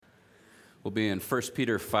We'll be in 1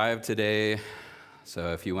 Peter 5 today.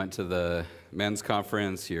 So if you went to the men's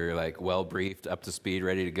conference, you're like well briefed, up to speed,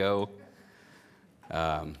 ready to go.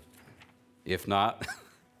 If not,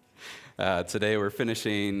 today we're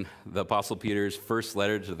finishing the Apostle Peter's first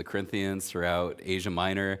letter to the Corinthians throughout Asia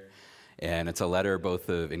Minor. And it's a letter both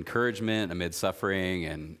of encouragement amid suffering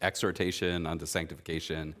and exhortation unto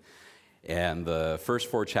sanctification. And the first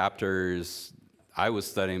 4 chapters I was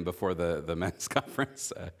studying before the men's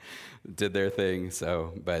conference did their thing.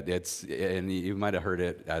 So, but and you might have heard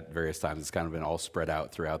it at various times. It's kind of been all spread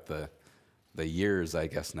out throughout the years, I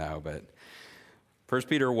guess now. But 1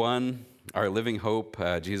 Peter 1, our living hope,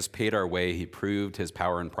 Jesus paid our way. He proved his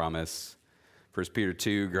power and promise. 1 Peter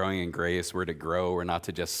 2, growing in grace, we're to grow. We're not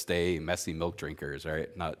to just stay messy milk drinkers,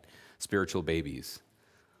 right? Not spiritual babies.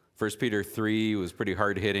 1 Peter 3 was pretty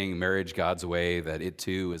hard-hitting, marriage God's way, that it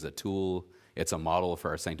too is a tool. It's a model for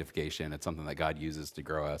our sanctification. It's something that God uses to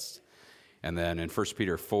grow us. And then in 1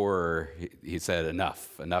 Peter 4, he said,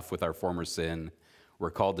 enough with our former sin.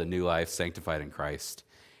 We're called to new life, sanctified in Christ.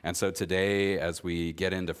 And so today, as we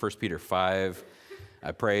get into 1 Peter 5,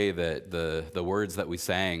 I pray that the words that we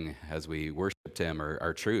sang as we worshiped him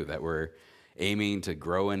are true, that we're aiming to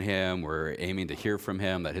grow in him, we're aiming to hear from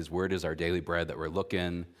him, that his word is our daily bread, that we're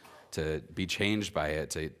looking to be changed by it,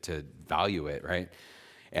 to value it, right?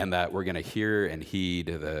 And that we're going to hear and heed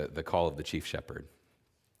the call of the chief shepherd.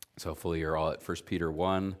 So hopefully you're all at 1 Peter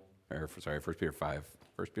 5, 1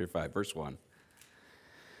 Peter 5, verse 1.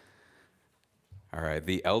 All right,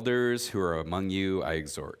 the elders who are among you I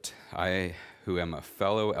exhort. I, who am a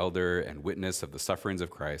fellow elder and witness of the sufferings of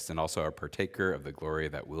Christ, and also a partaker of the glory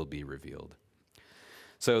that will be revealed.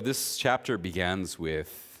 So this chapter begins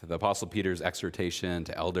with the Apostle Peter's exhortation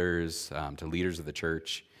to elders, to leaders of the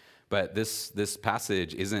church. But this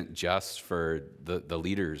passage isn't just for the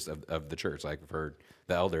leaders of the church, like for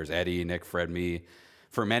the elders, Eddie, Nick, Fred, me.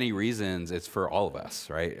 For many reasons, it's for all of us,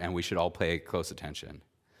 right? And we should all pay close attention.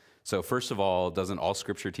 So first of all, doesn't all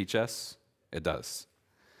Scripture teach us? It does.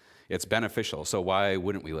 It's beneficial, so why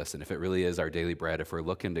wouldn't we listen? If it really is our daily bread, if we're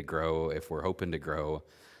looking to grow, if we're hoping to grow.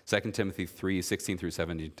 2 Timothy 3, 16 through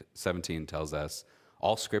 17 tells us,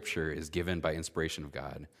 all Scripture is given by inspiration of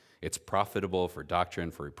God. It's profitable for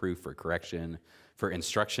doctrine, for reproof, for correction, for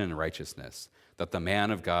instruction in righteousness, that the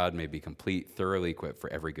man of God may be complete, thoroughly equipped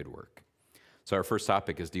for every good work. So our first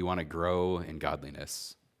topic is, do you want to grow in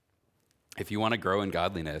godliness? If you want to grow in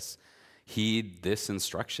godliness, heed this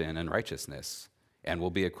instruction in righteousness, and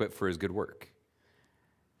will be equipped for his good work.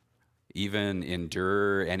 Even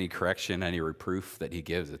endure any correction, any reproof that he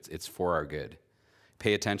gives, it's for our good.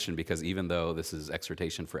 Pay attention, because even though this is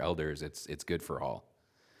exhortation for elders, it's good for all.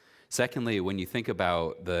 Secondly, when you think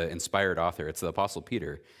about the inspired author, it's the Apostle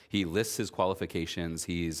Peter. He lists his qualifications.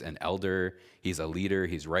 He's an elder. He's a leader.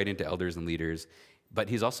 He's writing to elders and leaders. But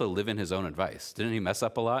he's also living his own advice. Didn't he mess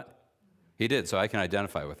up a lot? He did, so I can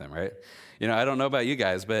identify with him, right? You know, I don't know about you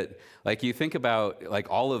guys, but like you think about, like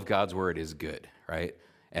all of God's word is good, right?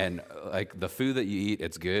 And like the food that you eat,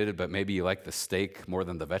 it's good, but maybe you like the steak more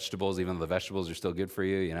than the vegetables, even though the vegetables are still good for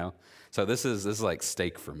you, you know? So this is like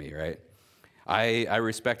steak for me, right? I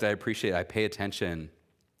respect, I appreciate, I pay attention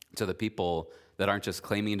to the people that aren't just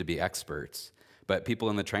claiming to be experts, but people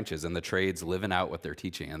in the trenches and the trades living out what they're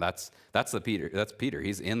teaching. And that's Peter.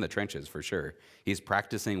 He's in the trenches for sure. He's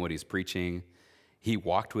practicing what he's preaching. He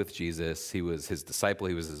walked with Jesus. He was his disciple.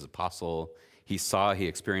 He was his apostle. He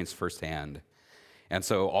experienced firsthand. And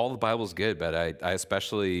so all the Bible's good, but I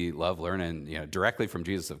especially love learning, directly from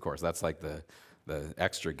Jesus, of course. That's like the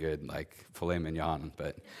extra good, like filet mignon,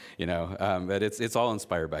 but but it's all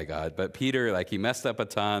inspired by God. But Peter, like he messed up a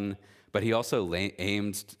ton, but he also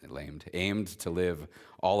aimed to live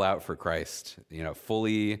all out for Christ,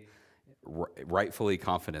 fully, rightfully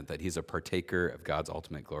confident that he's a partaker of God's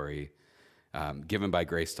ultimate glory, given by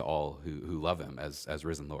grace to all who love him as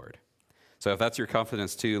risen Lord. So if that's your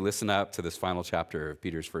confidence too, listen up to this final chapter of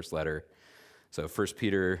Peter's first letter. So 1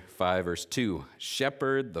 Peter 5, verse 2,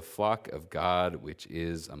 shepherd the flock of God which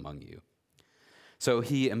is among you. So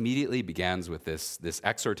he immediately begins with this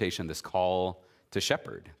exhortation, this call to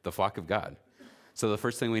shepherd the flock of God. So the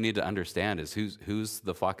first thing we need to understand is who's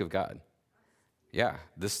the flock of God? Yeah,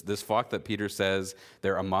 this flock that Peter says,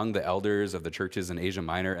 they're among the elders of the churches in Asia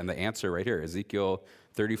Minor, and the answer right here, Ezekiel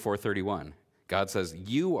 34:31. God says,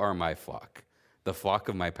 you are my flock, the flock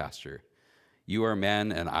of my pasture. You are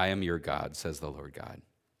men, and I am your God, says the Lord God.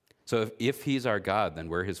 So if he's our God, then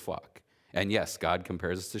we're his flock. And yes, God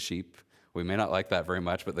compares us to sheep. We may not like that very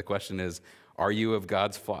much, but the question is, are you of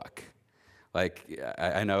God's flock? Like,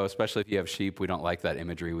 I know, especially if you have sheep, we don't like that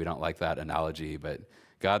imagery, we don't like that analogy, but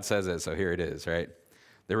God says it, so here it is, right?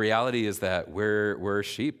 The reality is that we're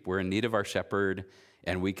sheep. We're in need of our shepherd,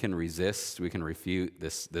 and we can resist, we can refute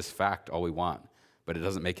this fact all we want, but it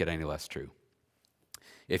doesn't make it any less true.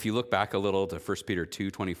 If you look back a little to 1 Peter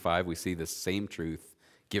 2:25, we see the same truth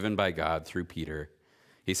given by God through Peter.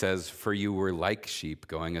 He says, "For you were like sheep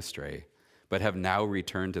going astray, but have now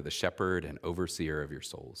returned to the shepherd and overseer of your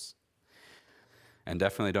souls." And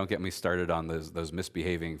definitely don't get me started on those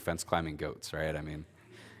misbehaving fence-climbing goats, right? I mean,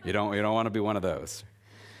 you don't want to be one of those.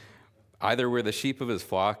 Either we're the sheep of his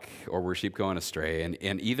flock or we're sheep going astray,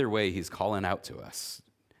 and either way, he's calling out to us.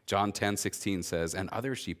 John 10:16 says, "And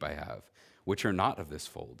other sheep I have, which are not of this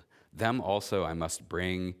fold. Them also I must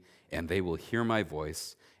bring, and they will hear my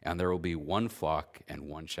voice, and there will be one flock and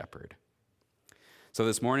one shepherd." So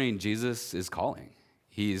this morning, Jesus is calling.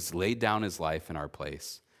 He's laid down his life in our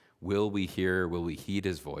place. Will we hear, will we heed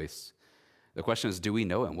his voice? The question is, do we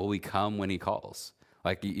know him? Will we come when he calls?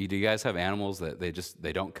 Like, do you guys have animals that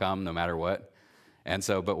they don't come no matter what? And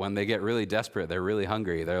so, but when they get really desperate, they're really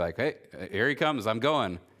hungry, they're like, "Hey, here he comes, I'm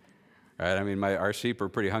going." Right? I mean, our sheep are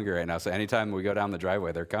pretty hungry right now, so anytime we go down the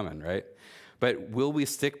driveway, they're coming, right? But will we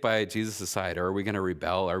stick by Jesus' side, or are we going to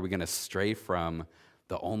rebel? Are we going to stray from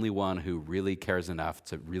the only one who really cares enough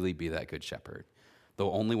to really be that good shepherd? The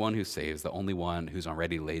only one who saves, the only one who's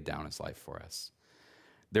already laid down his life for us.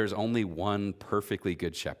 There's only one perfectly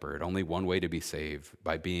good shepherd, only one way to be saved,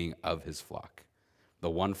 by being of his flock. The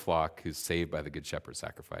one flock who's saved by the good shepherd's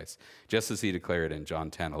sacrifice. Just as he declared in John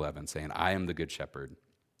 10:11, saying, "I am the good shepherd.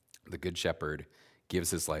 The good shepherd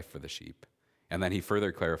gives his life for the sheep." And then he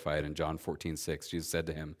further clarified in John 14:6, Jesus said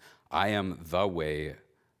to him, "I am the way,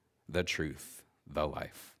 the truth, the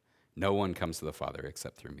life. No one comes to the Father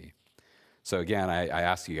except through me." So again, I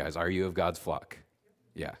ask you guys, are you of God's flock?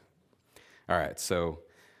 Yeah. All right, so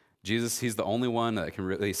Jesus, he's the only one that can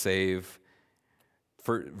really save.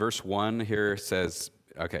 For verse 1 here says,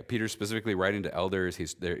 okay, Peter's specifically writing to elders.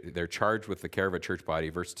 They're charged with the care of a church body.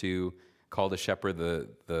 Verse 2, called a shepherd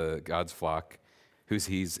the God's flock, whose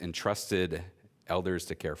he's entrusted elders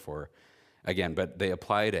to care for. Again, but they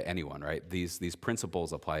apply to anyone, right? These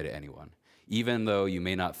principles apply to anyone. Even though you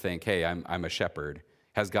may not think, hey, I'm a shepherd,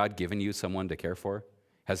 has God given you someone to care for?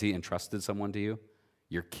 Has he entrusted someone to you?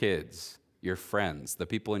 Your kids, your friends, the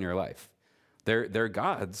people in your life. They're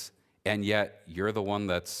God's, and yet you're the one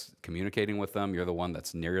that's communicating with them. You're the one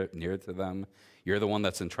that's near to them. You're the one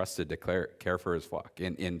that's entrusted to care for his flock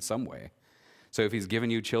in some way. So if he's given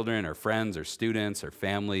you children or friends or students or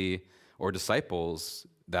family or disciples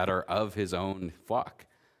that are of his own flock,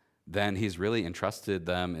 then he's really entrusted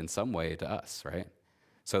them in some way to us, right?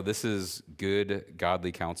 So this is good,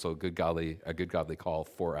 godly counsel, a good godly call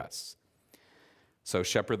for us. So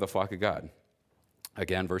shepherd the flock of God.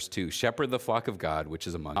 Again, verse 2, shepherd the flock of God, which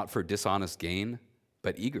is among, not for dishonest gain,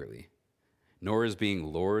 but eagerly, nor as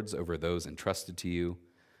being lords over those entrusted to you,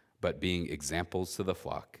 but being examples to the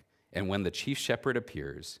flock. And when the chief shepherd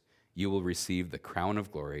appears, you will receive the crown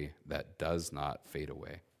of glory that does not fade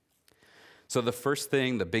away. So the first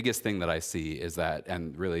thing, the biggest thing that I see is that,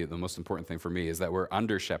 and really the most important thing for me, is that we're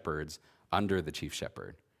under shepherds under the chief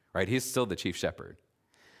shepherd, right? He's still the chief shepherd.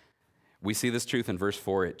 We see this truth in verse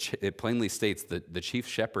 4. It plainly states that the chief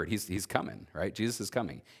shepherd, he's coming, right? Jesus is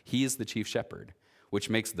coming. He is the chief shepherd, which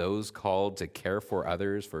makes those called to care for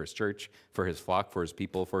others, for his church, for his flock, for his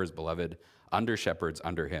people, for his beloved, under shepherds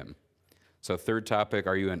under him. So third topic,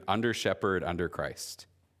 are you an under shepherd under Christ?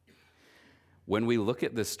 When we look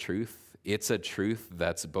at this truth, it's a truth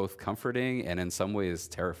that's both comforting and in some ways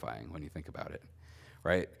terrifying when you think about it,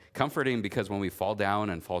 right? Comforting because when we fall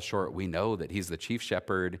down and fall short, we know that he's the chief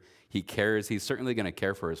shepherd. He cares. He's certainly going to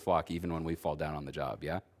care for his flock even when we fall down on the job,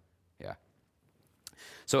 yeah? Yeah.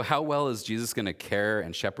 So how well is Jesus going to care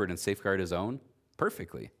and shepherd and safeguard his own?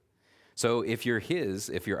 Perfectly. So if you're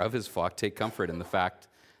of his flock, take comfort in the fact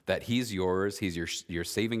that he's yours, he's your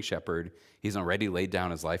saving shepherd. He's already laid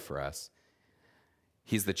down his life for us.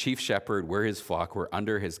 He's the chief shepherd. We're his flock. We're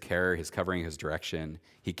under his care, his covering, his direction.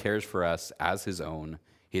 He cares for us as his own.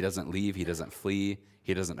 He doesn't leave. He doesn't flee.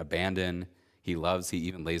 He doesn't abandon. He loves. He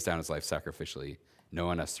even lays down his life sacrificially,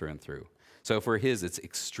 knowing us through and through. So if we're his, it's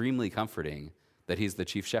extremely comforting that he's the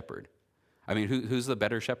chief shepherd. I mean, who's the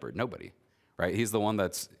better shepherd? Nobody, right? He's the one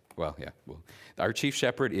that's, our chief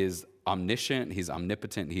shepherd is omniscient. He's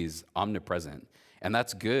omnipotent. He's omnipresent. And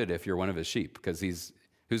that's good if you're one of his sheep, because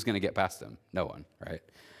who's going to get past him? No one, right?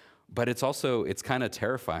 But it's kind of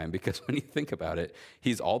terrifying because when you think about it,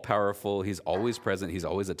 he's all powerful, he's always present, he's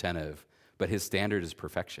always attentive, but his standard is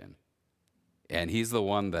perfection. And he's the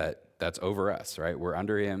one that's over us, right? We're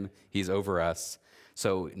under him, he's over us.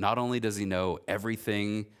 So not only does he know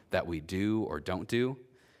everything that we do or don't do,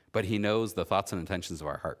 but he knows the thoughts and intentions of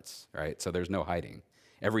our hearts, right? So there's no hiding.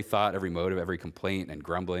 Every thought, every motive, every complaint and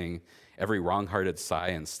grumbling, every wrong-hearted sigh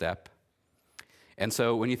and step. And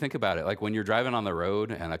so when you think about it, like when you're driving on the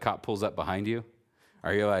road and a cop pulls up behind you,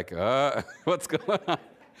 are you like, what's going on?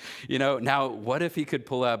 Now what if he could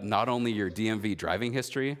pull up not only your DMV driving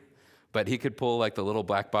history, but he could pull like the little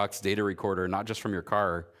black box data recorder, not just from your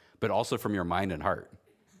car, but also from your mind and heart,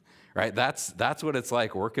 right? That's what it's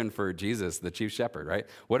like working for Jesus, the chief shepherd, right?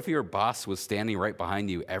 What if your boss was standing right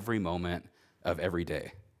behind you every moment of every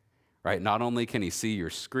day, right? Not only can he see your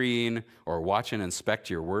screen or watch and inspect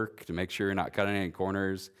your work to make sure you're not cutting any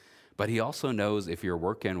corners, but he also knows if you're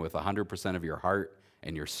working with 100% of your heart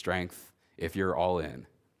and your strength, if you're all in.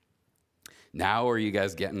 Now are you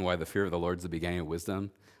guys getting why the fear of the Lord is the beginning of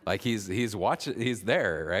wisdom? Like he's watching, he's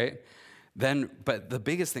there, right? But the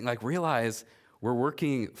biggest thing, like realize we're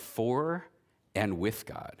working for and with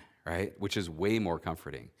God, right? Which is way more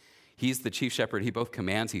comforting. He's the chief shepherd. He both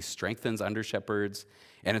commands, he strengthens under shepherds,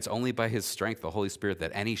 and it's only by his strength, the Holy Spirit,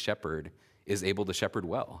 that any shepherd is able to shepherd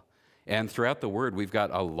well. And throughout the word, we've got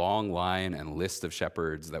a long line and list of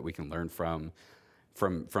shepherds that we can learn from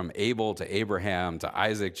Abel to Abraham to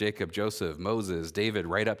Isaac, Jacob, Joseph, Moses, David,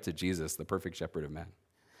 right up to Jesus, the perfect shepherd of men.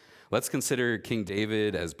 Let's consider King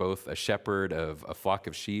David as both a shepherd of a flock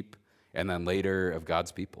of sheep and then later of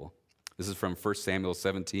God's people. This is from 1 Samuel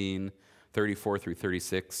 17, 34 through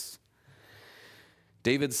 36.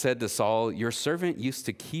 David said to Saul, "Your servant used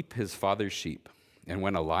to keep his father's sheep, and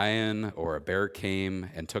when a lion or a bear came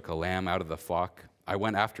and took a lamb out of the flock, I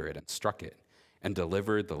went after it and struck it and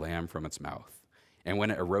delivered the lamb from its mouth. And when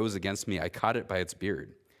it arose against me, I caught it by its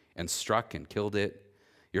beard and struck and killed it.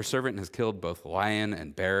 Your servant has killed both lion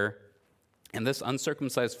and bear, and this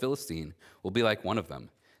uncircumcised Philistine will be like one of them,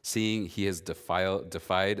 seeing he has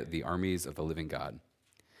defied the armies of the living God."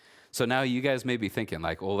 So now you guys may be thinking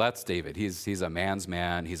like, well, that's David. He's a man's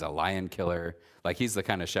man. He's a lion killer. Like he's the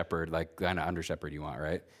kind of shepherd, like kind of under shepherd you want,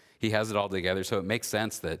 right? He has it all together. So it makes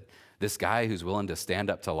sense that this guy who's willing to stand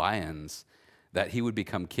up to lions, that he would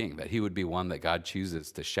become king, that he would be one that God chooses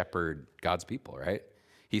to shepherd God's people, right?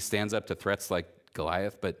 He stands up to threats like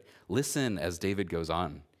Goliath, but listen as David goes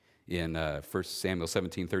on in 1 Samuel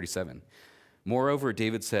 17:37. Moreover,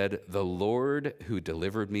 David said, "The Lord who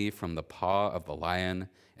delivered me from the paw of the lion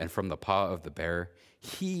and from the paw of the bear,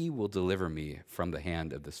 he will deliver me from the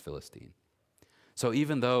hand of this Philistine." So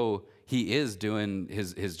even though he is doing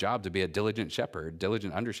his job to be a diligent shepherd,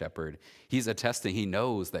 diligent under shepherd, he's attesting, he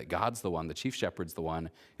knows that God's the one, the chief shepherd's the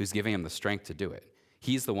one who's giving him the strength to do it.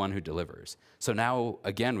 He's the one who delivers. So now,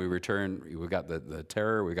 again, we return, we've got the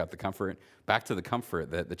terror, we've got the comfort, back to the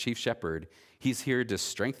comfort that the chief shepherd, he's here to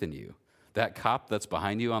strengthen you. That cop that's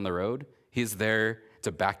behind you on the road, he's there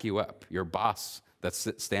to back you up. Your boss that's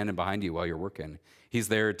standing behind you while you're working, he's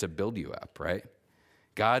there to build you up, right?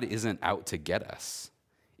 God isn't out to get us.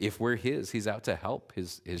 If we're his, he's out to help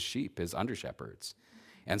his sheep, his under shepherds.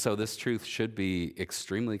 And so this truth should be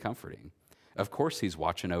extremely comforting. Of course, he's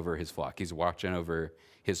watching over his flock. He's watching over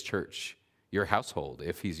his church, your household,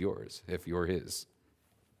 if he's yours, if you're his.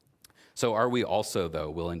 So are we also, though,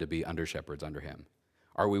 willing to be under shepherds under him?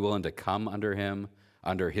 Are we willing to come under him,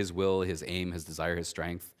 under his will, his aim, his desire, his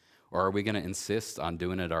strength? Or are we going to insist on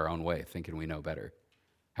doing it our own way, thinking we know better?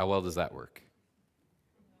 How well does that work?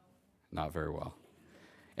 Not very well.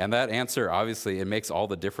 And that answer, obviously, it makes all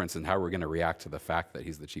the difference in how we're going to react to the fact that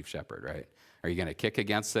he's the chief shepherd, right? Are you going to kick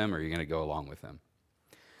against him, or are you going to go along with him?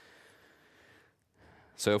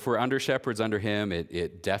 So if we're under shepherds under him,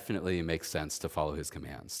 it definitely makes sense to follow his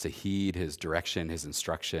commands, to heed his direction, his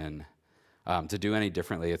instruction. To do any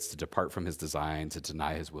differently, it's to depart from his design, to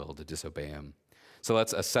deny his will, to disobey him. So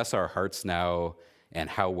let's assess our hearts now and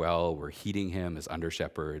how well we're heeding him as under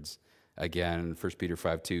shepherds. Again, 1 Peter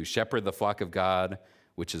 5:2, shepherd the flock of God,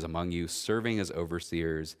 which is among you, serving as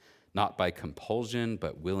overseers, not by compulsion,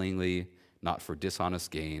 but willingly, not for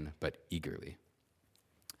dishonest gain, but eagerly.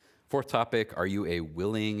 Fourth topic, are you a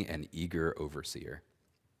willing and eager overseer?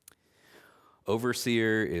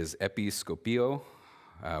 Overseer is episkopio,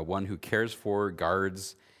 one who cares for,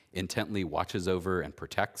 guards, intently watches over, and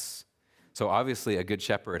protects. So obviously a good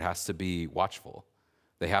shepherd has to be watchful.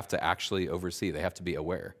 They have to actually oversee. They have to be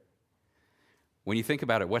aware. When you think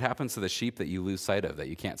about it, what happens to the sheep that you lose sight of, that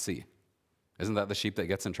you can't see? Isn't that the sheep that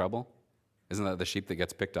gets in trouble? Isn't that the sheep that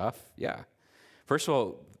gets picked off? Yeah. First of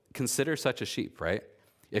all, consider such a sheep, right?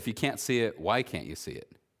 If you can't see it, why can't you see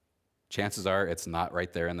it? Chances are it's not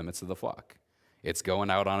right there in the midst of the flock. It's going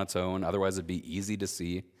out on its own, otherwise it'd be easy to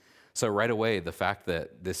see. So right away, the fact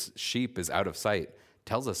that this sheep is out of sight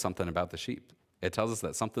tells us something about the sheep. It tells us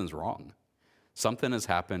that something's wrong. Something has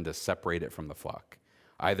happened to separate it from the flock.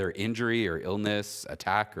 either injury or illness,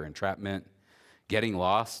 attack or entrapment, getting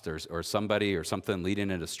lost or somebody or something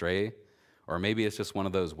leading it astray, or maybe it's just one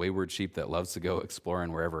of those wayward sheep that loves to go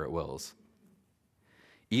exploring wherever it wills.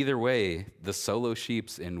 Either way, the solo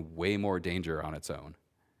sheep's in way more danger on its own,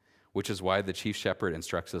 which is why the chief shepherd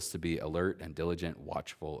instructs us to be alert and diligent,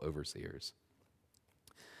 watchful overseers.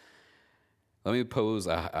 Let me pose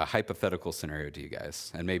a hypothetical scenario to you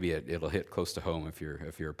guys, and maybe it'll hit close to home if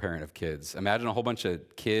you're a parent of kids. Imagine a whole bunch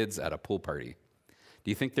of kids at a pool party.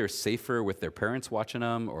 Do you think they're safer with their parents watching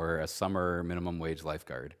them or a summer minimum wage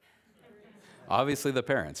lifeguard? Obviously the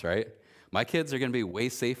parents, right? My kids are going to be way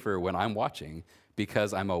safer when I'm watching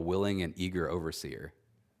because I'm a willing and eager overseer.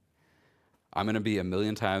 I'm going to be a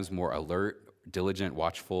million times more alert, diligent,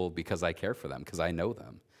 watchful because I care for them, because I know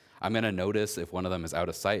them. I'm going to notice if one of them is out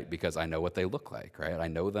of sight because I know what they look like, right? I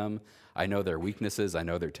know them. I know their weaknesses. I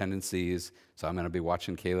know their tendencies. So I'm going to be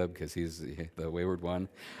watching Caleb because he's the wayward one.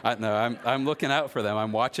 I'm looking out for them.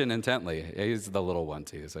 I'm watching intently. He's the little one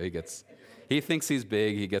too. So he thinks he's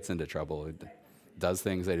big. He gets into trouble. He does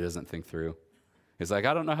things that he doesn't think through. He's like,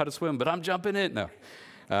 I don't know how to swim, but I'm jumping in. No.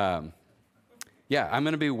 Yeah, I'm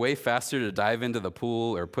going to be way faster to dive into the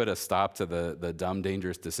pool or put a stop to the dumb,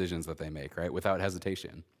 dangerous decisions that they make, right, without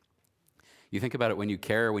hesitation. You think about it, when you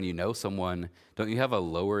care, when you know someone, don't you have a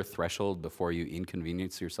lower threshold before you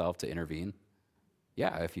inconvenience yourself to intervene?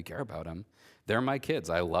 Yeah, if you care about them. They're my kids.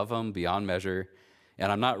 I love them beyond measure.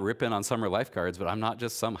 And I'm not ripping on summer lifeguards, but I'm not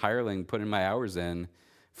just some hireling putting my hours in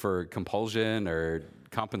for compulsion or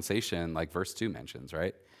compensation like verse 2 mentions,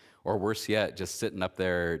 right? Or worse yet, just sitting up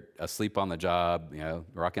there asleep on the job,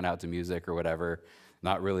 rocking out to music or whatever,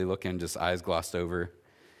 not really looking, just eyes glossed over.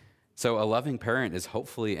 So a loving parent is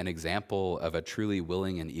hopefully an example of a truly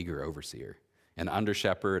willing and eager overseer. An under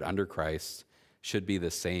shepherd, under Christ, should be the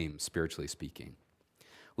same, spiritually speaking.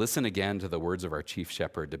 Listen again to the words of our chief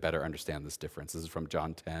shepherd to better understand this difference. This is from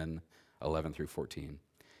John 10, 11 through 14.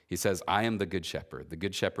 He says, I am the good shepherd. The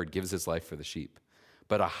good shepherd gives his life for the sheep.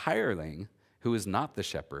 But a hireling who is not the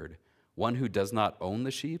shepherd, one who does not own the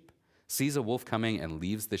sheep, sees a wolf coming and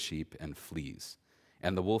leaves the sheep and flees.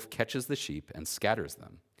 And the wolf catches the sheep and scatters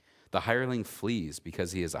them. The hireling flees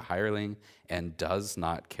because he is a hireling and does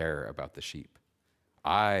not care about the sheep.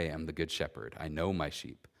 I am the good shepherd. I know my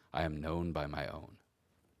sheep. I am known by my own.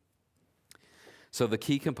 So the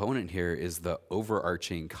key component here is the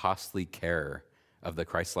overarching costly care of the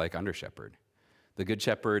Christ-like under-shepherd. The good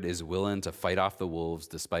shepherd is willing to fight off the wolves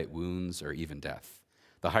despite wounds or even death.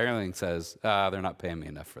 The hireling says, they're not paying me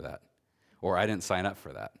enough for that, or I didn't sign up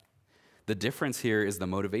for that. The difference here is the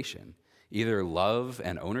motivation, either love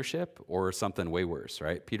and ownership or something way worse,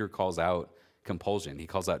 right? Peter calls out compulsion. He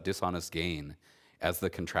calls out dishonest gain as the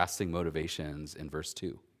contrasting motivations in verse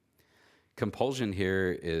 2. Compulsion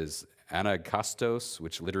here is anagkastos,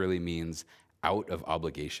 which literally means out of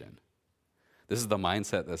obligation. This is the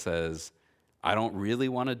mindset that says, I don't really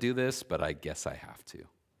want to do this, but I guess I have to.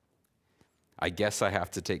 I guess I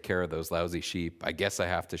have to take care of those lousy sheep. I guess I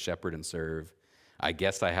have to shepherd and serve. I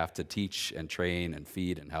guess I have to teach and train and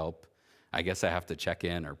feed and help. I guess I have to check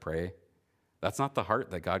in or pray. That's not the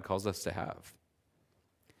heart that God calls us to have.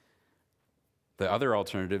 The other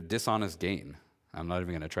alternative, dishonest gain. I'm not even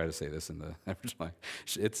going to try to say this in the original.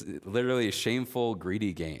 It's literally shameful,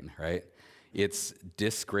 greedy gain, right? It's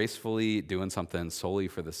disgracefully doing something solely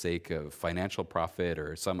for the sake of financial profit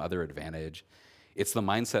or some other advantage. It's the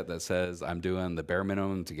mindset that says I'm doing the bare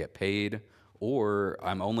minimum to get paid, or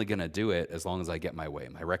I'm only going to do it as long as I get my way,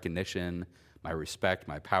 my recognition, my respect,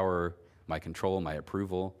 my power, my control, my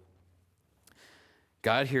approval.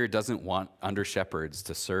 God here doesn't want under shepherds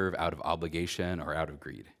to serve out of obligation or out of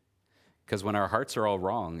greed. Because when our hearts are all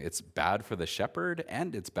wrong, it's bad for the shepherd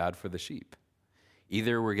and it's bad for the sheep.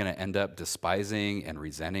 Either we're going to end up despising and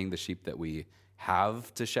resenting the sheep that we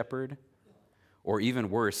have to shepherd, or even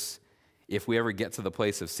worse, if we ever get to the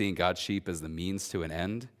place of seeing God's sheep as the means to an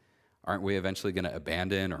end, aren't we eventually going to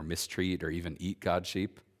abandon or mistreat or even eat God's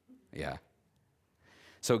sheep? Yeah.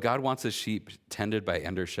 So God wants his sheep tended by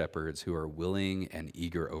under shepherds who are willing and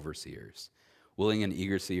eager overseers, willing and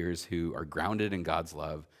eager seers who are grounded in God's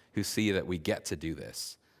love, who see that we get to do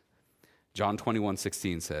this. John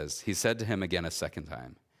 21:16 says, he said to him again a second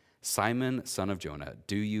time, Simon, son of Jonah,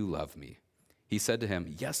 do you love me? He said to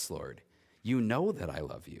him, yes, Lord, you know that I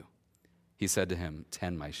love you. He said to him,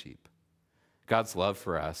 tend my sheep. God's love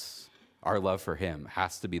for us, our love for him,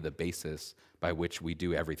 has to be the basis by which we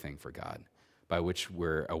do everything for God, by which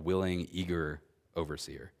we're a willing, eager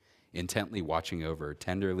overseer, intently watching over,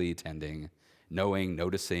 tenderly tending, knowing,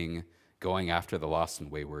 noticing, going after the lost and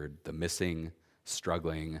wayward, the missing,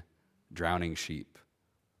 struggling, drowning sheep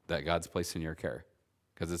that God's placed in your care.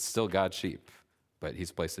 because it's still God's sheep, but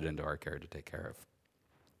he's placed it into our care to take care of.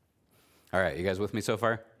 All right, you guys with me so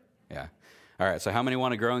far? Yeah. All right, so how many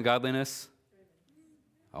want to grow in godliness?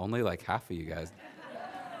 Only like half of you guys.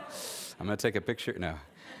 I'm going to take a picture. No.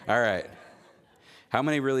 All right. How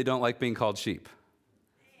many really don't like being called sheep?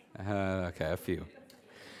 Okay, a few.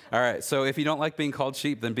 All right, so if you don't like being called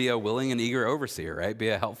sheep, then be a willing and eager overseer, right? Be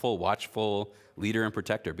a helpful, watchful leader and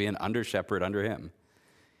protector. Be an under shepherd under him.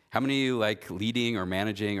 How many of you like leading or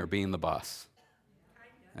managing or being the boss?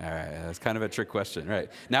 All right, that's kind of a trick question, right?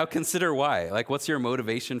 Now consider why. Like, what's your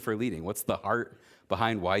motivation for leading? What's the heart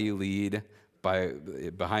behind why you lead,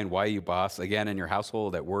 behind why you boss? Again, in your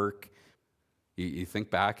household, at work, you think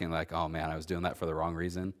back and like, oh man, I was doing that for the wrong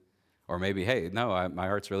reason. Or maybe, hey, no, my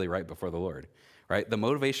heart's really right before the Lord, right? The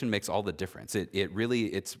motivation makes all the difference.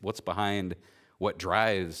 It's what's behind what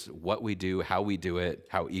drives what we do, how we do it,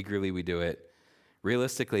 how eagerly we do it.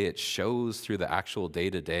 Realistically, it shows through the actual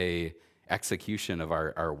day-to-day execution of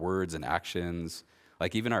our words and actions,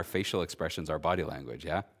 like even our facial expressions, our body language,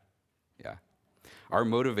 yeah? Yeah. Our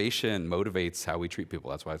motivation motivates how we treat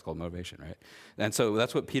people. That's why it's called motivation, right? And so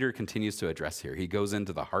that's what Peter continues to address here. He goes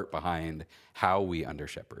into the heart behind how we under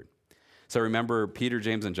shepherd. So remember, Peter,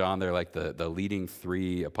 James, and John, they're like the leading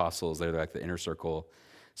three apostles. They're like the inner circle.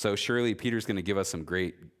 So surely Peter's going to give us some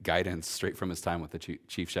great guidance straight from his time with the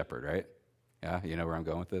chief shepherd, right? Yeah, you know where I'm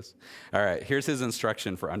going with this? All right, here's his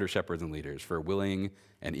instruction for under shepherds and leaders, for willing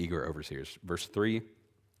and eager overseers. Verse 3,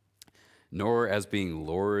 nor as being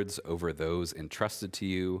lords over those entrusted to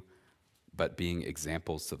you, but being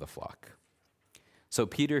examples to the flock. So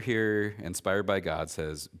Peter here, inspired by God,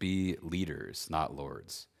 says, be leaders, not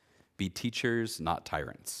lords. Be teachers, not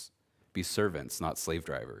tyrants. Be servants, not slave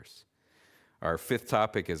drivers. Our fifth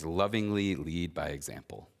topic is lovingly lead by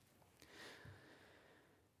example.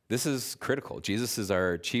 This is critical. Jesus is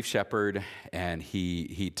our chief shepherd, and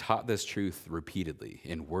he taught this truth repeatedly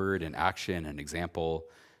in word and action and example.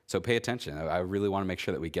 So pay attention. I really want to make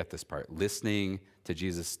sure that we get this part. Listening to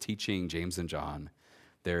Jesus teaching James and John.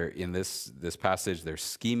 They're in this passage, they're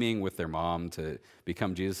scheming with their mom to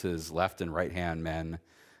become Jesus' left and right-hand men.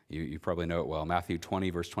 You probably know it well. Matthew 20,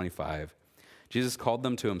 verse 25. Jesus called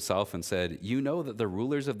them to himself and said, you know that the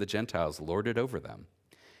rulers of the Gentiles lord it over them,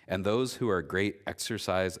 and those who are great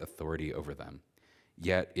exercise authority over them.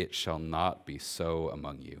 Yet it shall not be so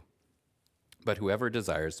among you. But whoever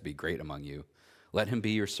desires to be great among you, let him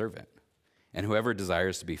be your servant. And whoever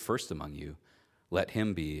desires to be first among you, let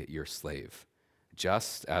him be your slave.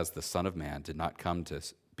 Just as the Son of Man did not come to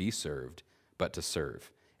be served, but to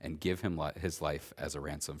serve, and give him his life as a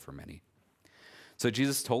ransom for many. So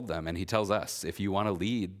Jesus told them, and he tells us, if you want to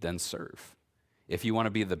lead, then serve. If you want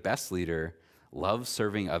to be the best leader, love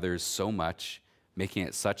serving others so much, making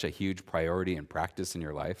it such a huge priority and practice in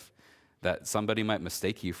your life that somebody might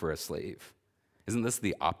mistake you for a slave. Isn't this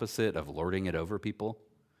the opposite of lording it over people?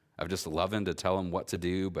 Of just loving to tell them what to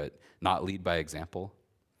do, but not lead by example?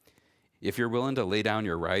 If you're willing to lay down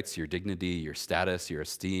your rights, your dignity, your status, your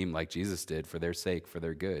esteem, like Jesus did for their sake, for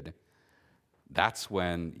their good, that's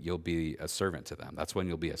when you'll be a servant to them. That's when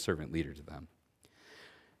you'll be a servant leader to them.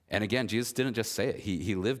 And again, Jesus didn't just say it.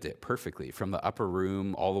 He lived it perfectly from the upper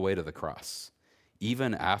room all the way to the cross.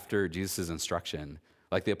 Even after Jesus' instruction,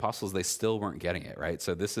 like the apostles, they still weren't getting it, right?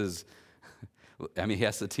 So this is, he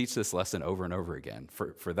has to teach this lesson over and over again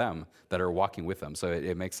for them that are walking with him. So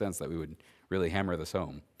it makes sense that we would really hammer this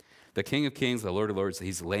home. The King of Kings, the Lord of Lords,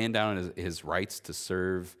 he's laying down his rights to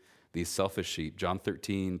serve these selfish sheep. John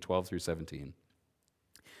 13, 12 through 17.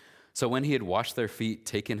 So when he had washed their feet,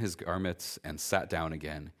 taken his garments, and sat down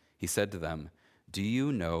again, he said to them, do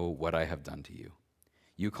you know what I have done to you?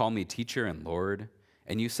 You call me teacher and Lord,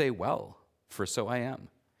 and you say, well, for so I am.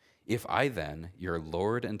 If I then, your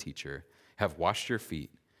Lord and teacher, have washed your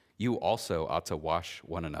feet, you also ought to wash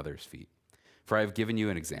one another's feet. For I have given you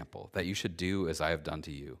an example, that you should do as I have done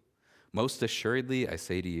to you. Most assuredly, I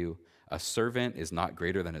say to you, a servant is not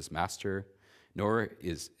greater than his master, nor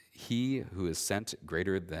is he who is sent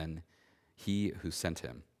greater than he who sent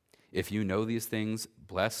him. If you know these things,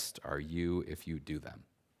 blessed are you if you do them.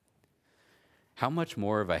 How much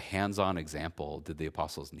more of a hands-on example did the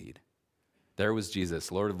apostles need? There was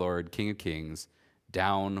Jesus, Lord of Lords, King of Kings,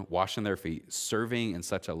 down, washing their feet, serving in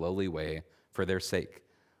such a lowly way for their sake.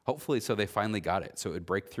 Hopefully so they finally got it, so it would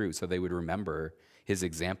break through, so they would remember his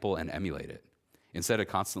example and emulate it. Instead of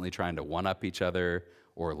constantly trying to one-up each other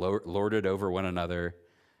or lord it over one another,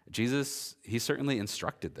 Jesus, he certainly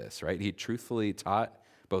instructed this, right? He truthfully taught,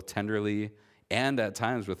 both tenderly and at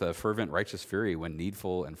times with a fervent righteous fury when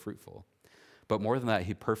needful and fruitful. But more than that,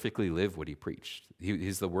 he perfectly lived what he preached.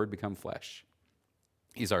 He's the Word become flesh.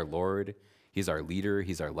 He's our Lord. He's our leader.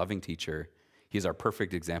 He's our loving teacher. He's our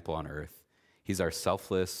perfect example on earth. He's our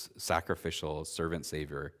selfless, sacrificial servant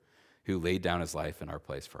savior who laid down his life in our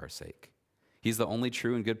place for our sake. He's the only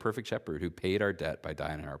true and good perfect shepherd who paid our debt by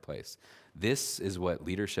dying in our place. This is what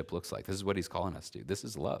leadership looks like. This is what he's calling us to. This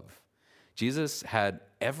is love. Jesus had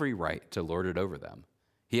every right to lord it over them.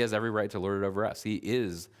 He has every right to lord it over us. He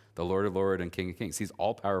is the Lord of Lords and King of Kings. He's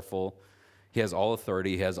all powerful. He has all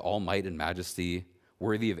authority. He has all might and majesty,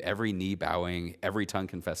 worthy of every knee bowing, every tongue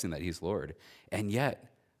confessing that he's Lord. And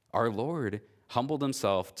yet, our Lord humbled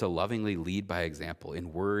himself to lovingly lead by example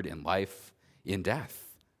in word, in life, in death.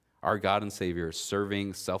 Our God and Savior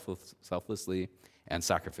serving selflessly and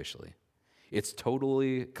sacrificially. It's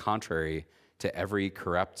totally contrary to every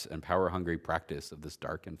corrupt and power-hungry practice of this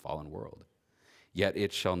dark and fallen world. Yet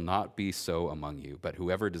it shall not be so among you, but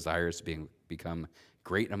whoever desires to become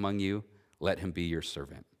great among you, let him be your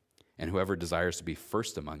servant. And whoever desires to be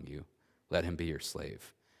first among you, let him be your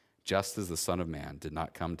slave. Just as the Son of Man did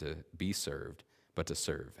not come to be served, but to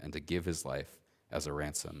serve, and to give his life as a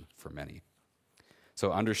ransom for many.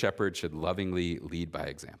 So under-shepherds should lovingly lead by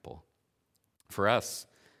example. For us,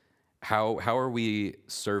 how are we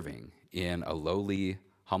serving in a lowly,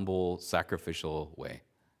 humble, sacrificial way?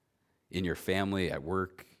 In your family, at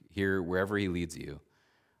work, here, wherever he leads you.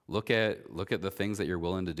 Look at the things that you're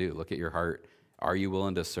willing to do. Look at your heart. Are you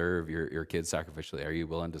willing to serve your kids sacrificially? Are you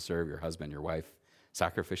willing to serve your husband, your wife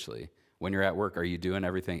sacrificially? When you're at work, are you doing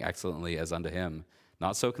everything excellently as unto him?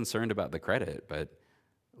 Not so concerned about the credit, but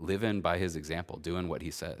living by his example, doing what he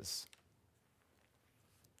says.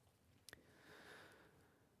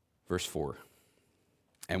 Verse 4.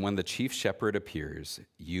 And when the chief shepherd appears,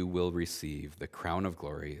 you will receive the crown of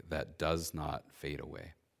glory that does not fade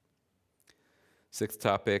away. Sixth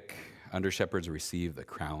topic, under shepherds receive the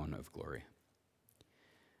crown of glory.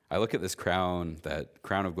 I look at this crown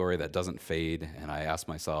of glory that doesn't fade, and I ask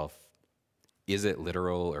myself, is it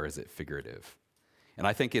literal or is it figurative? And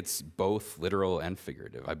I think it's both literal and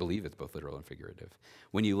figurative. I believe it's both literal and figurative.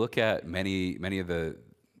 When you look at many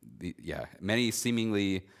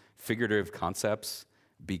seemingly figurative concepts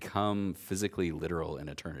become physically literal in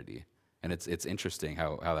eternity. And it's interesting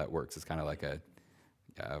how that works. It's kind of like a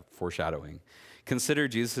foreshadowing. Consider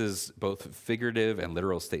Jesus' both figurative and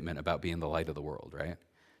literal statement about being the light of the world, right?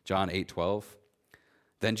 John 8:12.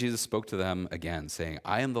 Then Jesus spoke to them again, saying,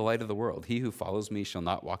 I am the light of the world. He who follows me shall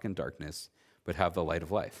not walk in darkness, but have the light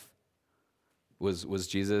of life. Was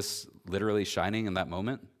Jesus literally shining in that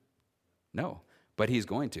moment? No, but he's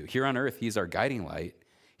going to. Here on earth, he's our guiding light.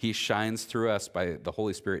 He shines through us by the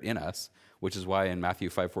Holy Spirit in us, which is why in Matthew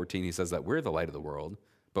 5:14 he says that we're the light of the world,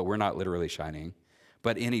 but we're not literally shining.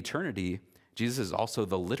 But in eternity, Jesus is also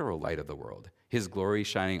the literal light of the world, his glory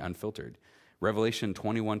shining unfiltered. Revelation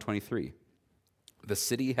 21:23. The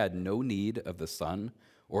city had no need of the sun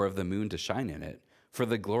or of the moon to shine in it, for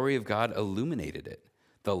the glory of God illuminated it.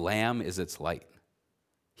 The Lamb is its light.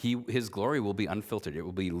 His glory will be unfiltered. It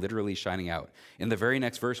will be literally shining out. In the very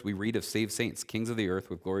next verse, we read of saved saints, kings of the earth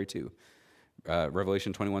with glory too.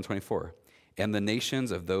 Revelation 21:24. And the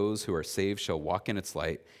nations of those who are saved shall walk in its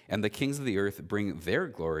light, and the kings of the earth bring their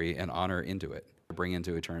glory and honor into it, bring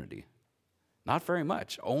into eternity. Not very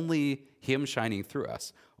much. Only him shining through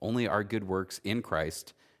us. Only our good works in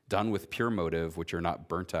Christ, done with pure motive, which are not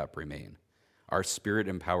burnt up, remain. Our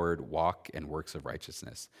spirit-empowered walk and works of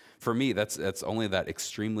righteousness. For me, that's only that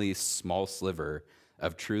extremely small sliver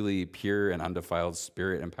of truly pure and undefiled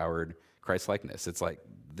spirit-empowered Christ-likeness. It's like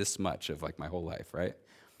this much of like my whole life, right?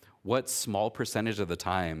 What small percentage of the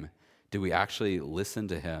time do we actually listen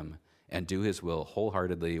to him and do his will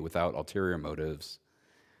wholeheartedly without ulterior motives,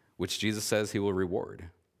 which Jesus says he will reward?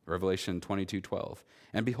 Revelation 22:12.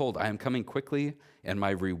 And behold, I am coming quickly, and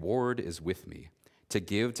my reward is with me, to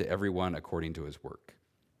give to everyone according to his work.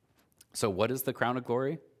 So what is the crown of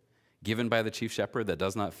glory given by the chief shepherd that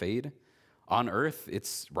does not fade? On earth,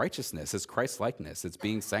 it's righteousness, it's Christ-likeness, it's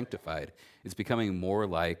being sanctified, it's becoming more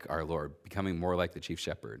like our Lord, becoming more like the chief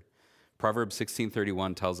shepherd. Proverbs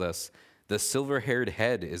 16:31 tells us, the silver-haired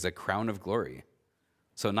head is a crown of glory.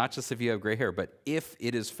 So not just if you have gray hair, but if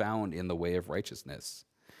it is found in the way of righteousness.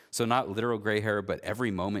 So not literal gray hair, but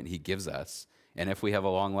every moment he gives us. And if we have a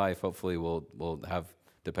long life, hopefully we'll have,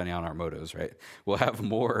 depending on our motives, right? We'll have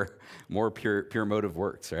more pure motive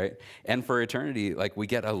works, right? And for eternity, like we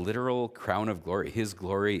get a literal crown of glory, his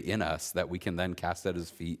glory in us that we can then cast at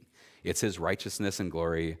his feet. It's his righteousness and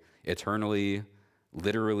glory, eternally,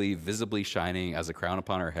 literally, visibly shining as a crown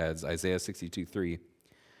upon our heads. Isaiah 62:3.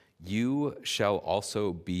 You shall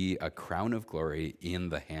also be a crown of glory in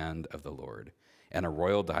the hand of the Lord, and a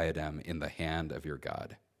royal diadem in the hand of your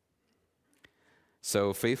God.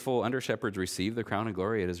 So faithful under shepherds receive the crown of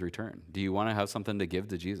glory at his return. Do you want to have something to give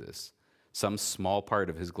to Jesus? Some small part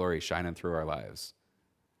of his glory shining through our lives?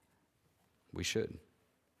 We should.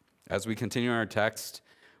 As we continue our text,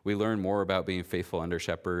 we learn more about being faithful under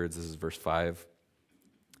shepherds. This is verse 5.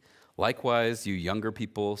 Likewise, you younger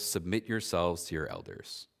people, submit yourselves to your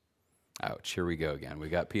elders. Ouch, here we go again. We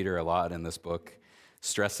got Peter a lot in this book,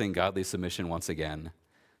 stressing godly submission once again.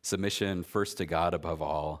 Submission first to God above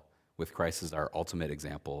all, with Christ as our ultimate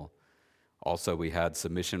example. Also, we had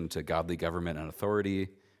submission to godly government and authority.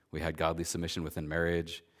 We had godly submission within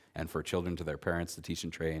marriage and for children to their parents to teach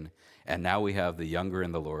and train. And now we have the younger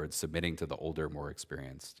in the Lord submitting to the older, more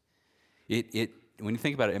experienced. When you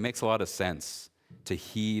think about it, it makes a lot of sense to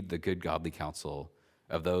heed the good godly counsel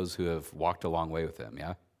of those who have walked a long way with him,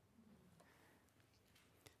 yeah?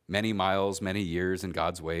 Many miles, many years in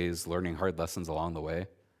God's ways, learning hard lessons along the way.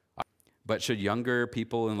 But should younger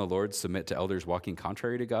people in the Lord submit to elders walking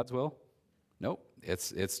contrary to God's will? Nope.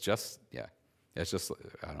 It's just,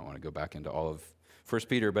 I don't want to go back into all of 1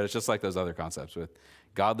 Peter, but it's just like those other concepts with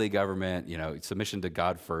godly government, submission to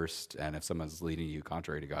God first, and if someone's leading you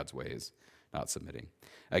contrary to God's ways, not submitting.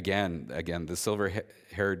 Again, the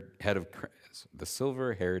silver-haired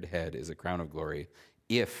head is a crown of glory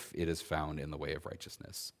if it is found in the way of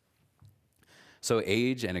righteousness. So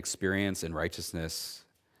age and experience in righteousness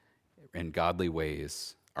in godly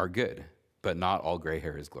ways are good, but not all gray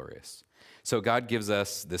hair is glorious. So God gives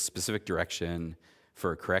us this specific direction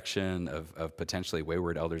for correction of potentially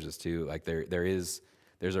wayward elders as too. Like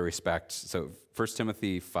there's a respect. So 1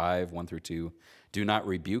 Timothy 5, 1-2, do not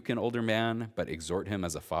rebuke an older man, but exhort him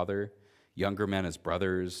as a father, younger men as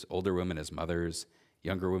brothers, older women as mothers,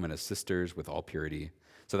 younger women as sisters with all purity.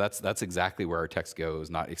 So that's exactly where our text goes,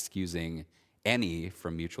 not excusing any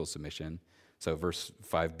from mutual submission. So verse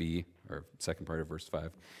 5b, or second part of verse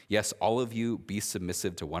 5. Yes, all of you be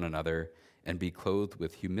submissive to one another and be clothed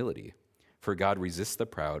with humility. For God resists the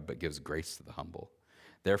proud, but gives grace to the humble.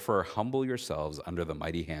 Therefore, humble yourselves under the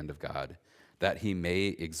mighty hand of God, that he may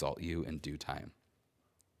exalt you in due time.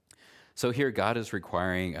 So here, God is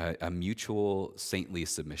requiring a mutual saintly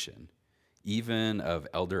submission, even of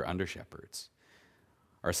elder under shepherds.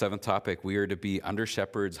 Our seventh topic, we are to be under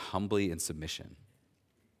shepherds humbly in submission.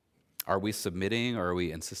 Are we submitting or are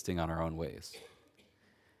we insisting on our own ways?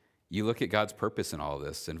 You look at God's purpose in all of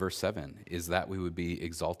this in verse 7, is that we would be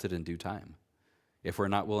exalted in due time. If we're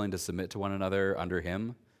not willing to submit to one another under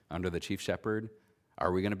him, under the chief shepherd,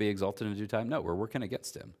 are we going to be exalted in due time? No, we're working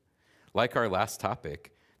against him. Like our last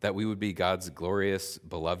topic, that we would be God's glorious,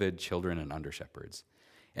 beloved children and under shepherds.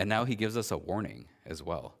 And now he gives us a warning as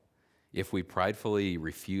well. If we pridefully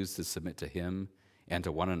refuse to submit to him and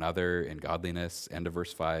to one another in godliness, end of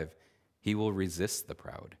verse 5, he will resist the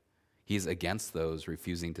proud. He's against those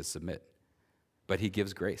refusing to submit. But he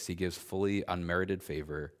gives grace. He gives fully unmerited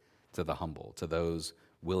favor to the humble, to those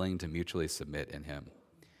willing to mutually submit in him.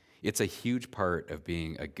 It's a huge part of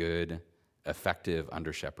being a good, effective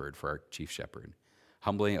under shepherd for our chief shepherd,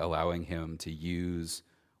 humbly allowing him to use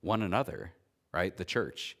one another, right, the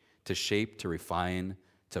church, to shape, to refine,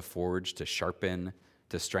 to forge, to sharpen,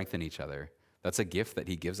 to strengthen each other. That's a gift that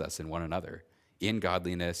he gives us in one another, in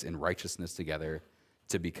godliness, in righteousness together,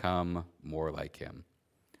 to become more like him.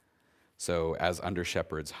 So as under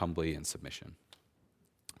shepherds, humbly in submission.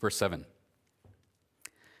 Verse 7,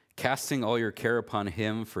 casting all your care upon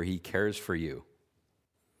him, for he cares for you.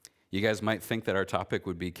 You guys might think that our topic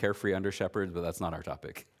would be carefree under shepherds, but that's not our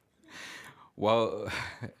topic. While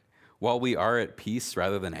we are at peace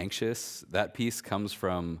rather than anxious, that peace comes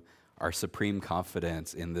from our supreme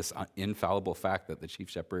confidence in this infallible fact that the chief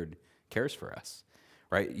shepherd cares for us,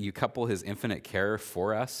 right? You couple his infinite care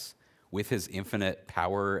for us with his infinite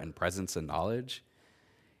power and presence and knowledge.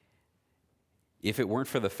 If it weren't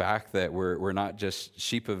for the fact that we're not just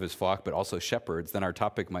sheep of his flock, but also shepherds, then our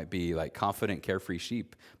topic might be like confident, carefree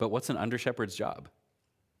sheep. But what's an under shepherd's job?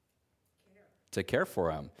 To care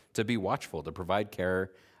for him, to be watchful, to provide care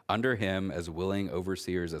under him as willing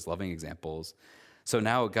overseers, as loving examples. So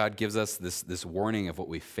now God gives us this warning of what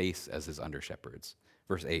we face as his under shepherds.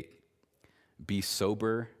 Verse 8, be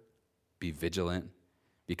sober, be vigilant,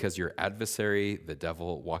 because your adversary, the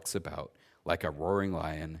devil, walks about like a roaring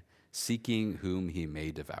lion, seeking whom he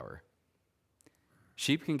may devour.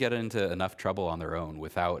 Sheep can get into enough trouble on their own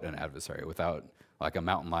without an adversary, without like a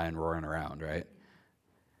mountain lion roaring around, right?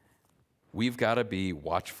 We've got to be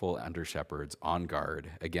watchful under shepherds on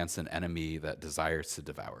guard against an enemy that desires to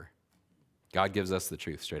devour. God gives us the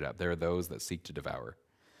truth straight up. There are those that seek to devour.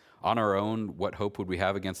 On our own, what hope would we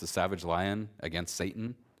have against the savage lion, against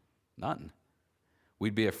Satan? None.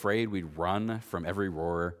 We'd be afraid, we'd run from every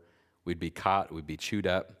roar. we'd be caught, we'd be chewed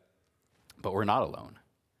up, but we're not alone,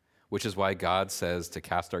 which is why God says to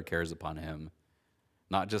cast our cares upon him,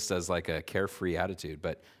 not just as like a carefree attitude,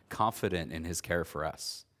 but confident in his care for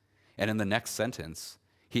us. And in the next sentence,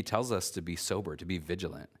 he tells us to be sober, to be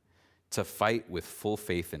vigilant, to fight with full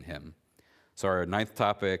faith in him. So our eighth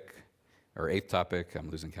topic, I'm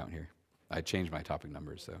losing count here. I changed my topic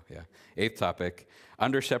numbers, so yeah. Eighth topic,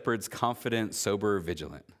 under shepherds, confident, sober,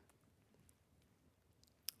 vigilant.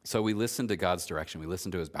 So we listen to God's direction. We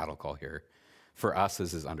listen to his battle call here for us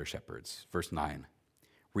as his under shepherds. Verse 9,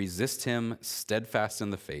 resist him steadfast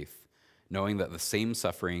in the faith, knowing that the same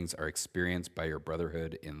sufferings are experienced by your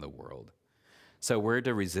brotherhood in the world. So we're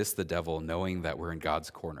to resist the devil knowing that we're in God's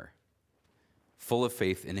corner, full of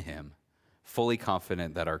faith in him, fully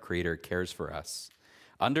confident that our Creator cares for us.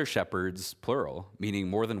 Under shepherds, plural, meaning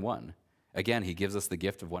more than one. Again, he gives us the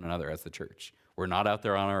gift of one another as the church. We're not out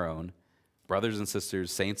there on our own. Brothers and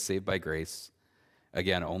sisters, saints saved by grace.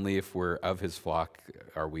 Again, only if we're of his flock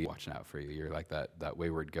are we watching out for you. You're like that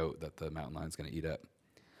wayward goat that the mountain lion's going to eat up.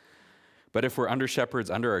 But if we're under shepherds,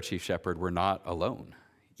 under our chief shepherd, we're not alone.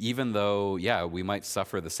 Even though, we might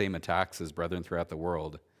suffer the same attacks as brethren throughout the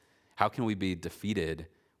world, how can we be defeated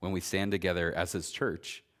when we stand together as his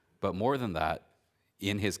church, but more than that,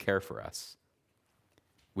 in his care for us?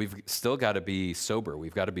 We've still got to be sober.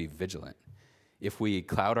 We've got to be vigilant. If we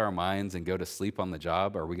cloud our minds and go to sleep on the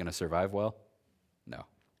job, are we going to survive well? No.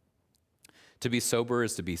 To be sober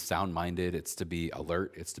is to be sound-minded. It's to be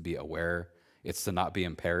alert. It's to be aware. It's to not be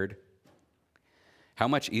impaired. How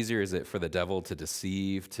much easier is it for the devil to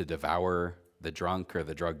deceive, to devour the drunk or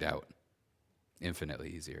the drugged out? Infinitely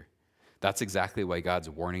easier. That's exactly why God's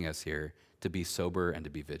warning us here to be sober and to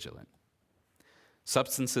be vigilant.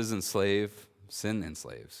 Substances enslave, sin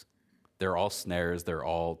enslaves. They're all snares. They're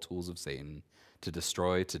all tools of Satan to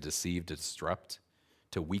destroy, to deceive, to disrupt,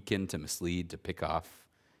 to weaken, to mislead, to pick off,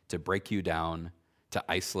 to break you down, to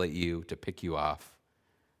isolate you, to pick you off.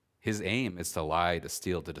 His aim is to lie, to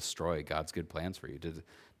steal, to destroy God's good plans for you, to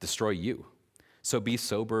destroy you. So be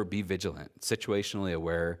sober, be vigilant, situationally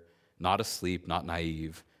aware, not asleep, not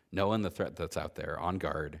naive, knowing the threat that's out there, on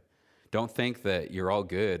guard. Don't think that you're all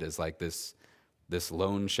good as like this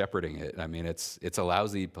lone shepherding it. I mean, it's a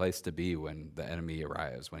lousy place to be when the enemy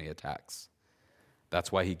arrives, when he attacks.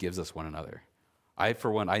 That's why he gives us one another. I,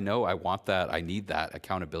 for one, I know I want that, I need that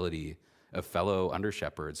accountability of fellow under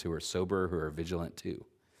shepherds who are sober, who are vigilant too.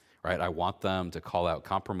 Right? I want them to call out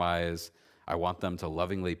compromise. I want them to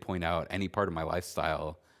lovingly point out any part of my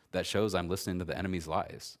lifestyle that shows I'm listening to the enemy's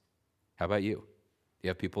lies. How about you? Do you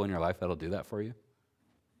have people in your life that'll do that for you?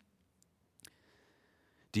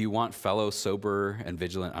 Do you want fellow sober and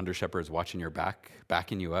vigilant under shepherds watching your back,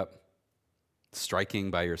 backing you up,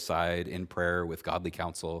 striking by your side in prayer with godly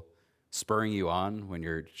counsel, spurring you on when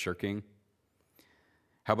you're shirking?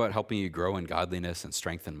 How about helping you grow in godliness and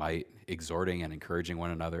strength and might, exhorting and encouraging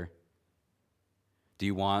one another? Do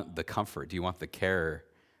you want the comfort? Do you want the care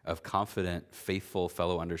of confident, faithful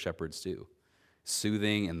fellow under shepherds too?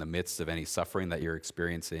 Soothing in the midst of any suffering that you're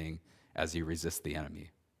experiencing as you resist the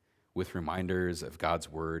enemy, with reminders of God's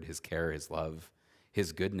word, his care, his love,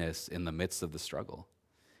 his goodness in the midst of the struggle,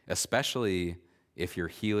 especially if you're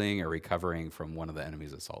healing or recovering from one of the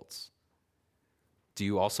enemy's assaults. Do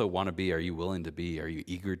you also want to be, are you willing to be, are you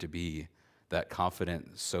eager to be that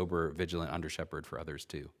confident, sober, vigilant under shepherd for others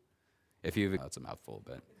too? That's a mouthful,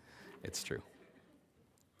 but it's true.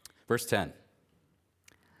 Verse 10.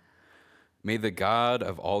 May the God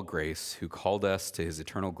of all grace, who called us to his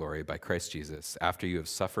eternal glory by Christ Jesus, after you have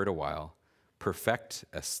suffered a while, perfect,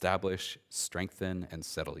 establish, strengthen, and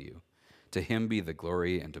settle you. To him be the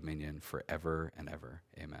glory and dominion forever and ever.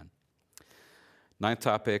 Amen. Ninth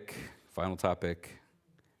topic, final topic,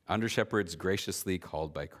 under shepherds graciously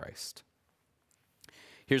called by Christ.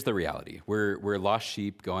 Here's the reality. We're lost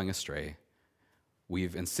sheep going astray.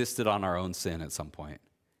 We've insisted on our own sin at some point.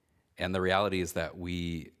 And the reality is that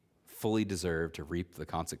we fully deserve to reap the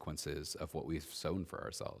consequences of what we've sown for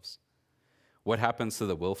ourselves. What happens to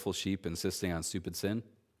the willful sheep insisting on stupid sin?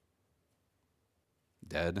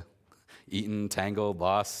 Dead, eaten, tangled,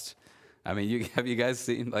 lost. I mean, have you guys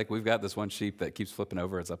seen, like, we've got this one sheep that keeps flipping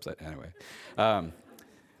over, it's upside, anyway.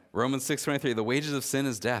 Romans 6:23, the wages of sin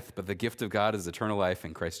is death, but the gift of God is eternal life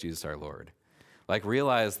in Christ Jesus our Lord. Like,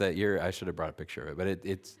 realize that I should have brought a picture of it, but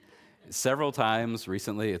it's several times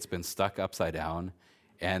recently it's been stuck upside down,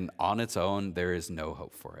 and on its own, there is no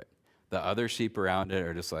hope for it. The other sheep around it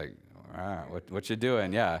are just like, what you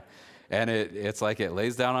doing? Yeah. And it's like it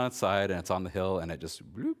lays down on its side, and it's on the hill, and it just,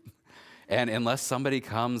 whoop. And unless somebody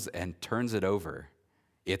comes and turns it over,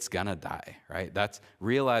 it's gonna die, right?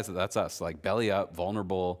 Realize that that's us, like belly up,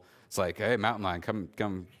 vulnerable, It's like, hey, mountain lion,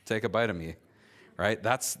 come take a bite of me, right?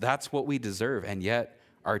 That's what we deserve. And yet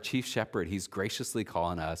our chief shepherd, he's graciously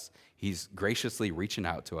calling us. He's graciously reaching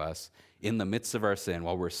out to us in the midst of our sin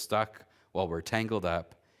while we're stuck, while we're tangled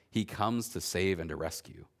up. He comes to save and to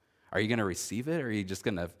rescue. Are you going to receive it, or are you just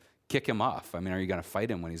going to kick him off? I mean, are you going to fight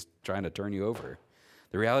him when he's trying to turn you over?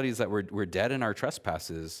 The reality is that we're dead in our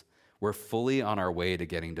trespasses. We're fully on our way to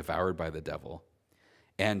getting devoured by the devil.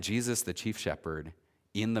 And Jesus, the chief shepherd,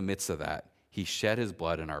 in the midst of that, he shed his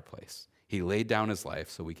blood in our place. He laid down his life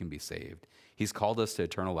so we can be saved. He's called us to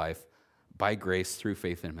eternal life by grace through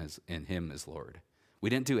faith in him as Lord. We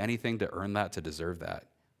didn't do anything to earn that, to deserve that.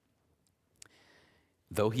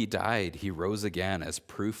 Though he died, he rose again as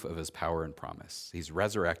proof of his power and promise. He's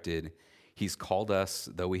resurrected. He's called us,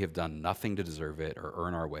 though we have done nothing to deserve it or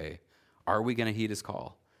earn our way. Are we going to heed his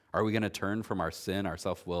call? Are we going to turn from our sin, our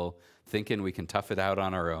self-will, thinking we can tough it out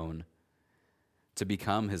on our own, to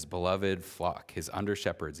become his beloved flock, his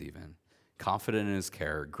under-shepherds even, confident in his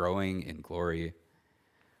care, growing in glory?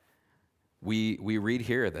 We read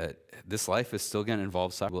here that this life is still going to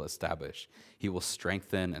involve suffering. He will establish. He will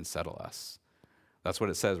strengthen and settle us. That's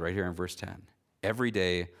what it says right here in verse 10. Every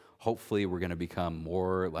day, hopefully, we're going to become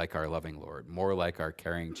more like our loving Lord, more like our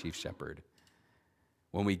caring chief shepherd.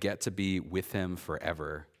 When we get to be with him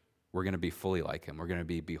forever, we're going to be fully like him. We're going to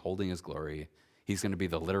be beholding his glory. He's going to be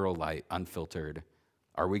the literal light, unfiltered.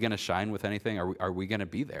 Are we going to shine with anything? Are we going to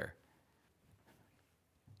be there?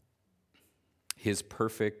 His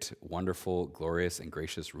perfect, wonderful, glorious, and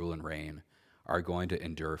gracious rule and reign are going to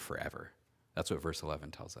endure forever. That's what verse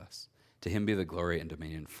 11 tells us. To him be the glory and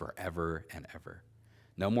dominion forever and ever.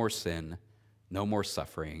 No more sin, no more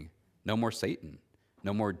suffering, no more Satan,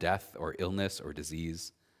 no more death or illness or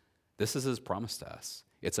disease. This is his promise to us.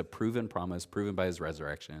 It's a proven promise, proven by his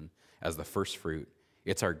resurrection as the first fruit.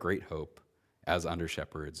 It's our great hope as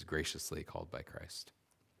under-shepherds graciously called by Christ.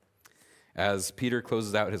 As Peter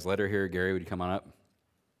closes out his letter here, Gary, would you come on up?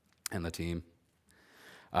 And the team.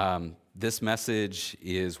 This message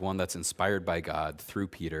is one that's inspired by God through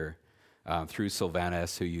Peter, through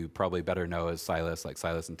Silvanus, who you probably better know as Silas, like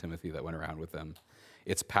Silas and Timothy that went around with them.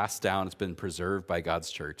 It's passed down, it's been preserved by God's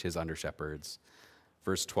church, his under-shepherds.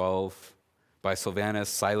 Verse 12, by Silvanus,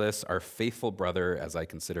 Silas, our faithful brother, as I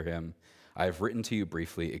consider him, I have written to you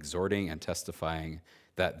briefly, exhorting and testifying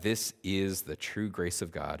that this is the true grace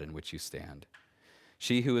of God in which you stand.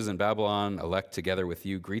 She who is in Babylon, elect together with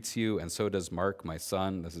you, greets you, and so does Mark, my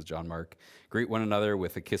son. This is John Mark. Greet one another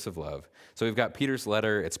with a kiss of love. So we've got Peter's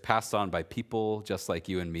letter. It's passed on by people just like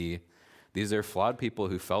you and me. These are flawed people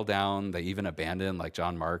who fell down. They even abandoned, like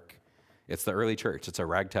John Mark. It's the early church. It's a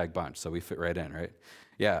ragtag bunch, so we fit right in, right?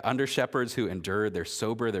 Yeah, under shepherds who endured. They're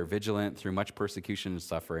sober. They're vigilant through much persecution and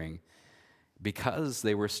suffering because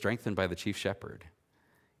they were strengthened by the chief shepherd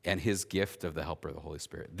and his gift of the helper, the Holy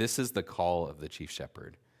Spirit. This is the call of the chief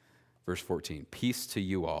shepherd. Verse 14, peace to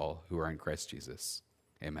you all who are in Christ Jesus.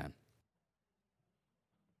 Amen.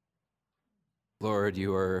 Lord,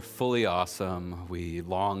 you are fully awesome. We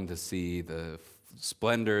long to see the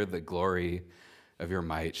splendor, the glory of your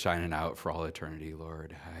might shining out for all eternity,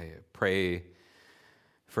 Lord. I pray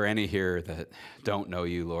for any here that don't know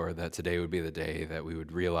you, Lord, that today would be the day that we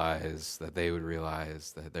would realize, that they would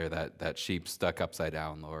realize that they're that sheep stuck upside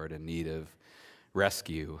down, Lord, in need of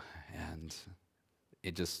rescue, and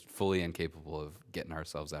it just fully incapable of getting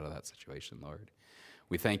ourselves out of that situation, Lord.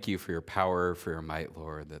 We thank you for your power, for your might,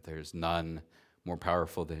 Lord, that there's none more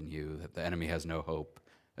powerful than you, that the enemy has no hope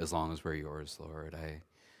as long as we're yours, Lord.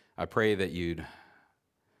 I pray that you'd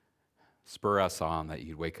spur us on, that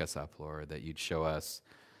you'd wake us up, Lord, that you'd show us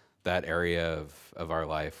that area of our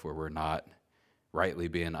life where we're not rightly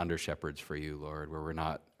being under shepherds for you, Lord, where we're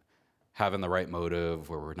not having the right motive,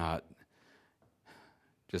 where we're not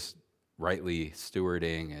just rightly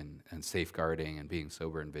stewarding and safeguarding and being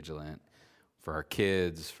sober and vigilant for our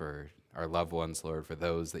kids, for our loved ones, Lord, for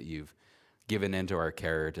those that you've given into our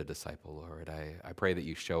care to disciple, Lord. I pray that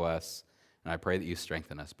you show us, and I pray that you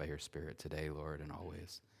strengthen us by your Spirit today, Lord, and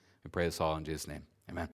always. We pray this all in Jesus' name. Amen.